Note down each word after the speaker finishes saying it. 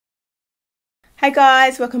Hey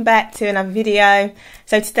guys, welcome back to another video.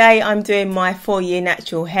 So today I'm doing my 4-year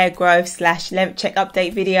natural hair growth / length check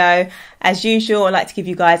update video. As usual, I like to give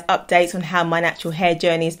you guys updates on how my natural hair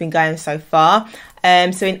journey has been going so far.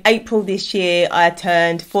 So in April this year, I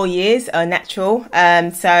turned 4 years natural.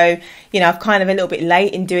 So, I'm kind of a little bit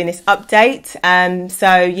late in doing this update. So,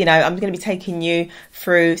 I'm going to be taking you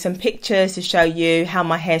through some pictures to show you how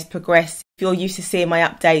my hair's progressed. If you're used to seeing my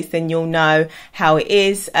updates, then you'll know how it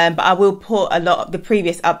is. But I will put a lot of the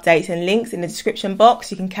previous updates and links in the description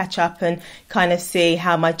box. You can catch up and kind of see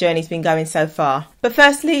how my journey's been going so far. But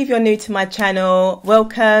firstly, if you're new to my channel,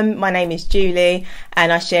 welcome. My name is Julie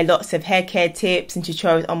and I share lots of hair care tips and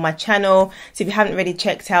tutorials on my channel. So if you haven't already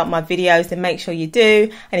checked out my videos, then make sure you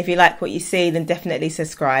do. And if you like what you see, then definitely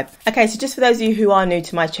subscribe. Okay, so just for those of you who are new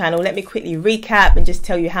to my channel, let me quickly recap and just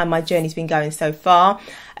tell you how my journey's been going so far.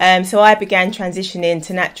 So I began transitioning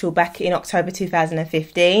to natural back in October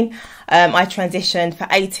 2015. I transitioned for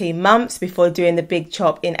 18 months before doing the big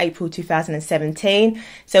chop in April 2017.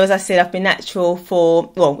 So as I said, I've been natural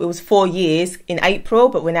for, well, it was 4 years in April,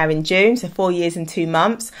 but we're now in June, so 4 years and 2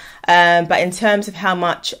 months. But in terms of how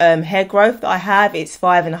much hair growth that I have, it's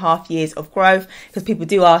 5.5 years of growth, because people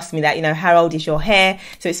do ask me that, how old is your hair?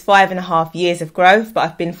 So it's 5.5 years of growth, but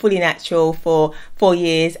I've been fully natural for 4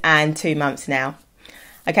 years and 2 months now.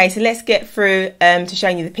 Okay, so let's get through to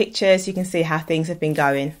showing you the pictures so you can see how things have been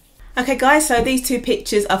going. Okay guys, so these two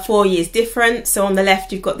pictures are 4 years different. So on the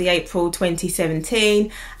left you've got the April 2017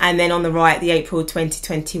 and then on the right the April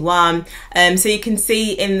 2021. So you can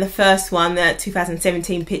see in the first one, the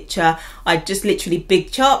 2017 picture, I just literally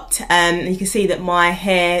big chopped. And you can see that my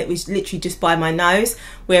hair was literally just by my nose,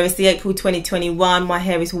 whereas the April 2021, my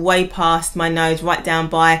hair is way past my nose, right down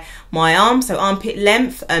by my arm, so armpit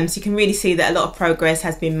length. So you can really see that a lot of progress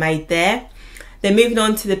has been made there. Then moving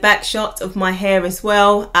on to the back shot of my hair as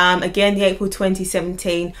well. Again, the April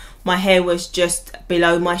 2017, my hair was just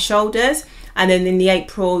below my shoulders. And then in the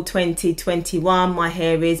April 2021, my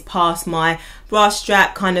hair is past my bra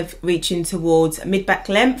strap, kind of reaching towards mid-back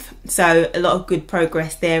length. So a lot of good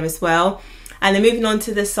progress there as well. And then moving on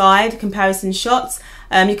to the side comparison shots,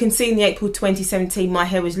 you can see in the April 2017, my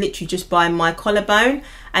hair was literally just by my collarbone.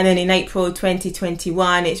 And then in April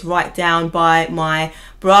 2021, it's right down by my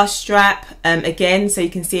bra strap again. So you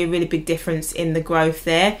can see a really big difference in the growth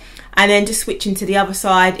there. And then just switching to the other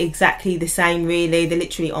side, exactly the same really. They're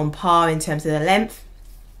literally on par in terms of the length.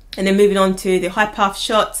 And then moving on to the high puff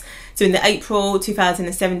shots. So in the April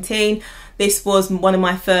 2017, this was one of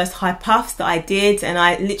my first high puffs that I did, and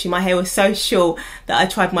my hair was so short that I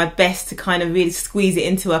tried my best to kind of really squeeze it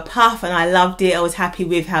into a puff, and I loved it. I was happy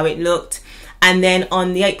with how it looked. And then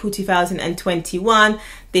on the April 2021,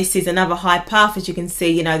 this is another high puff. As you can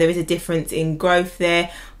see, there is a difference in growth there.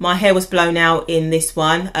 My hair was blown out in this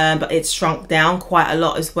one, but it's shrunk down quite a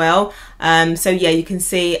lot as well. So yeah, you can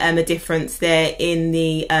see a difference there in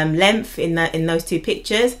the length in those two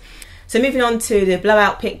pictures. So moving on to the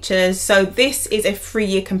blowout pictures. So this is a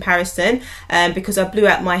 3-year comparison because I blew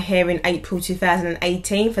out my hair in April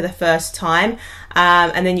 2018 for the first time.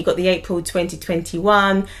 And then you've got the April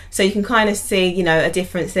 2021. So you can kind of see, a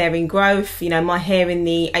difference there in growth. My hair in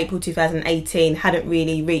the April 2018 hadn't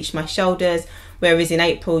really reached my shoulders, whereas in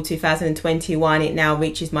April 2021, it now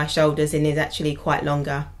reaches my shoulders and is actually quite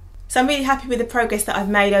longer. So I'm really happy with the progress that I've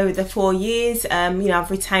made over the 4 years.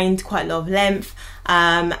 I've retained quite a lot of length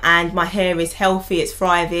and my hair is healthy, it's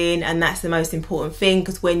thriving, and that's the most important thing,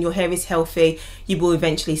 because when your hair is healthy, you will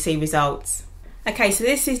eventually see results. Okay, so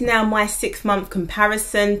this is now my 6-month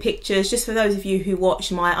comparison pictures, just for those of you who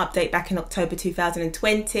watched my update back in October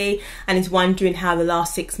 2020 and is wondering how the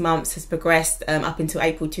last 6 months has progressed up until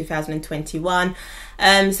April 2021.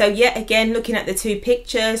 So yeah, again, looking at the two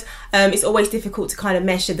pictures, it's always difficult to kind of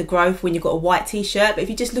measure the growth when you've got a white t-shirt, but if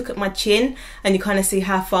you just look at my chin and you kind of see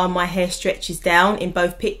how far my hair stretches down in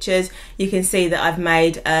both pictures, you can see that I've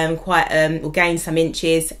made gained some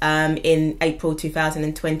inches in April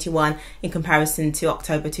 2021 in comparison to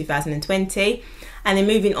October 2020. And then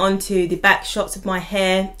moving on to the back shots of my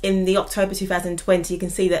hair, in the October 2020, you can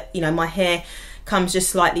see that my hair comes just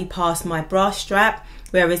slightly past my bra strap,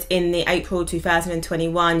 whereas in the April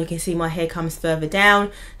 2021 you can see my hair comes further down.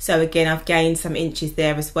 So again, I've gained some inches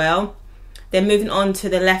there as well. Then moving on to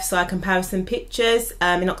the left side comparison pictures,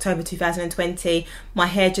 in October 2020 my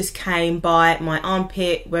hair just came by my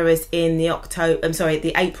armpit, whereas in the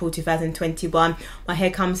April 2021 my hair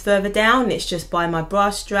comes further down, it's just by my bra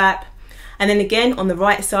strap. And then again on the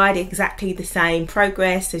right side, exactly the same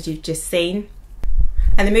progress as you've just seen.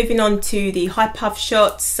 And then moving on to the high puff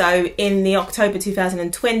shots. So in the October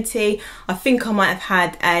 2020, I think I might have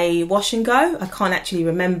had a wash and go. I can't actually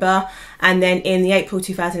remember. And then in the April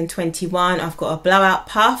 2021, I've got a blowout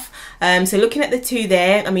puff. So looking at the two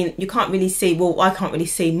there, I mean, you can't really see, well, I can't really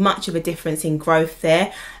see much of a difference in growth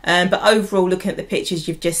there. But overall, looking at the pictures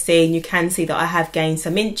you've just seen, you can see that I have gained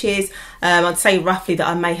some inches. I'd say roughly that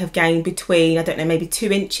I may have gained between, I don't know, maybe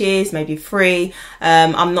 2 inches, maybe 3.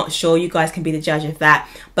 I'm not sure. You guys can be the judge of that.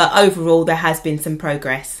 But overall, there has been some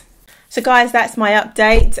progress. So guys, that's my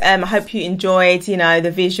update. I hope you enjoyed, you know,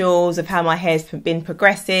 the visuals of how my hair's been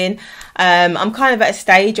progressing. I'm kind of at a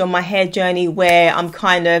stage on my hair journey where I'm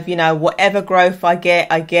kind of, you know, whatever growth I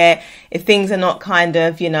get. If things are not kind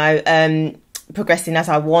of, you know, progressing as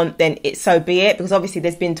I want, then it's so be it, because obviously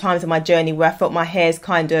there's been times in my journey where I felt my hair's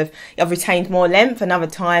kind of, I've retained more length, and other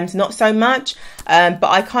times not so much. But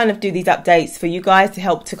I kind of do these updates for you guys to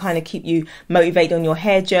help to kind of keep you motivated on your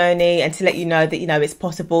hair journey, and to let you know that, you know, it's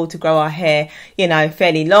possible to grow our hair, you know,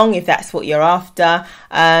 fairly long if that's what you're after.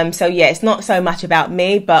 So yeah, it's not so much about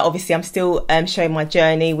me, but obviously I'm still showing my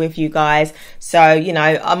journey with you guys. So, you know,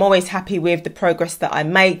 I'm always happy with the progress that I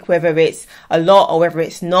make, whether it's a lot or whether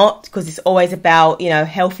it's not, because it's always about, you know,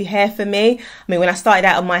 healthy hair for me. I mean, when I started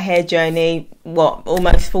out on my hair journey, what,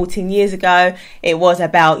 almost 14 years ago, it was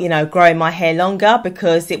about, you know, growing my hair longer,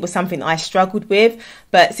 because it was something that I struggled with.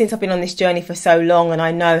 But since I've been on this journey for so long, and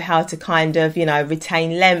I know how to kind of, you know,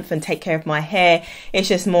 retain length and take care of my hair, it's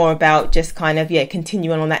just more about just kind of, yeah,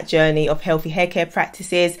 continuing on that journey of healthy hair care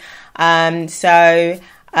practices. Yeah,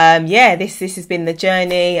 this has been the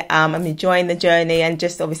journey. I'm enjoying the journey, and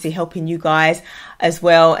just obviously helping you guys as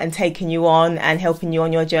well, and taking you on and helping you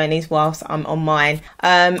on your journeys whilst I'm on mine.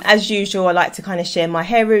 As usual, I like to kind of share my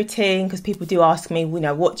hair routine, because people do ask me, you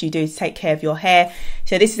know, what do you do to take care of your hair?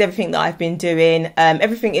 So this is everything that I've been doing.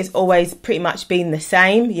 Everything is always pretty much been the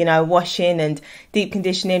same, you know, washing and deep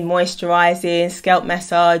conditioning, moisturizing, scalp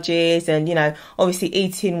massages, and, you know, obviously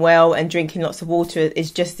eating well and drinking lots of water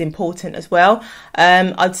is just as important as well.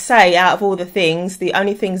 I'd say out of all the things, the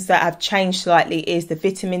only things that have changed slightly is the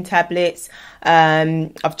vitamin tablets.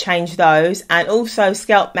 I've changed those, and also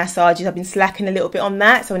scalp massages. I've been slacking a little bit on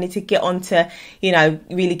that, so I need to get on to, you know,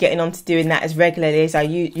 really getting on to doing that as regularly as I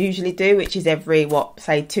usually do, which is every, what,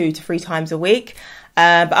 say 2 to 3 times a week.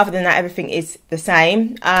 But other than that, everything is the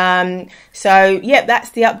same. So yeah,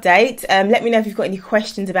 that's the update. Let me know if you've got any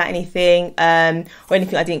questions about anything, or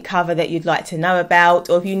anything I didn't cover that you'd like to know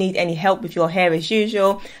about, or if you need any help with your hair as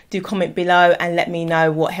usual, do comment below and let me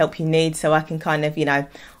know what help you need, so I can kind of, you know,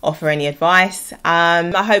 offer any advice.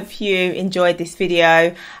 I hope you enjoyed this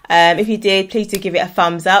video. If you did, please do give it a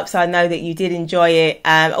thumbs up, so I know that you did enjoy it.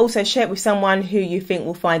 Also share it with someone who you think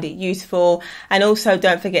will find it useful, and also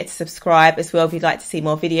don't forget to subscribe as well if you'd like to see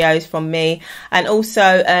more videos from me. And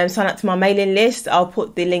also sign up to my mailing list. I'll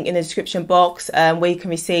put the link in the description box, where you can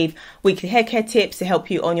receive weekly hair care tips to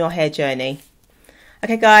help you on your hair journey.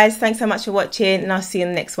 Okay guys, thanks so much for watching, and I'll see you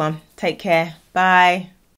in the next one. Take care. Bye.